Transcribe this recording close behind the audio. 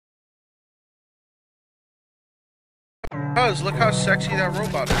Cuz, look how sexy that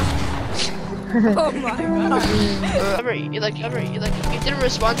robot is. Oh my god. You didn't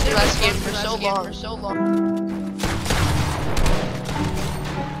respond to the last game for so long.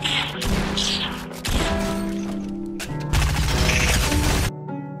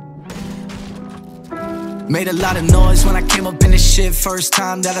 Made a lot of noise when I came up in this shit. First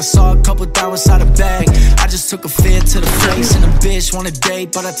time that I saw a couple down inside a bag. I just took a fit to the face and a bitch want a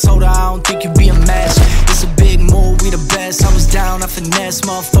date, but I told her I don't think you'd be a match. It's a big move, we the best. I was down, I finesse.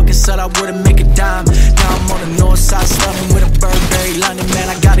 Motherfucker said I wouldn't make a dime. Now I'm on the north side, slumming with a Burberry London. Man,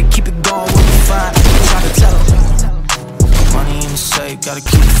 I gotta keep it going, we'll be fine. I'm trying to tell her money in the safe, gotta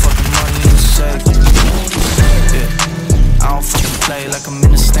keep the fucking money in the safe. Yeah, I don't fucking play like I'm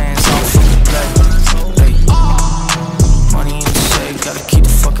in the stands, I don't fucking play. Money in the safe, gotta keep the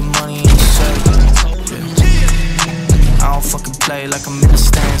fucking money in the safe. Yeah. I don't fucking play like I'm in the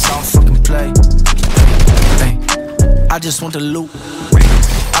stands, I don't fucking play. Hey, I just want the loot.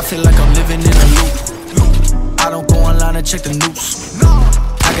 I feel like I'm living in a loop. I don't go online and check the news.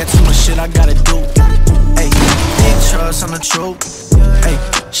 I got too much shit I gotta do. Hey, big trust on the truth. Hey,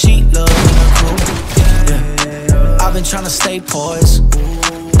 she love in the group. Yeah, I've been trying to stay poised,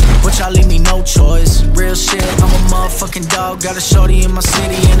 but y'all leave me no choice. Real shit, I'm a motherfucking dog. Got a shorty in my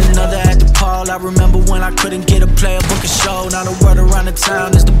city and another at the Paul. I remember when I couldn't get a player, book a show. Now the word around the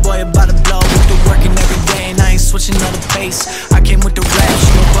town is the boy about to blow. With the working every day and I ain't switching up the pace. I came with the raps,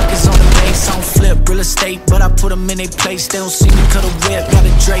 you know buckets on the base. I don't flip real estate, but I put them in their place. They don't see me cut a whip, got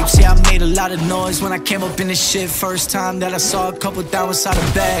a drapes. Yeah, I made a lot of noise when I came up in this shit. First time that I saw a couple down inside a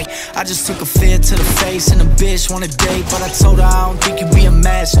bag. I just took a fit to the face and a bitch want a date, but I told her I don't think you'd be a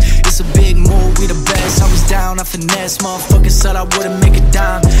match. It's a big move, we the best. I was down, I finesse. Motherfucker said I wouldn't make a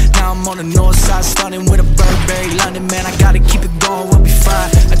dime. Now I'm on the north side, stunning with a Burberry London. Man, I gotta keep it going, we'll be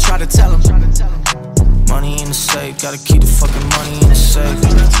fine. I try to tell him money in the safe, gotta keep the fucking money in the safe.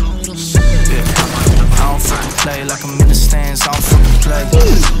 Yeah, I don't fucking play like I'm in the stands, I don't fucking play.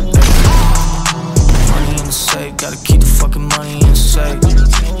 Money in the safe, gotta keep the fucking money in the safe.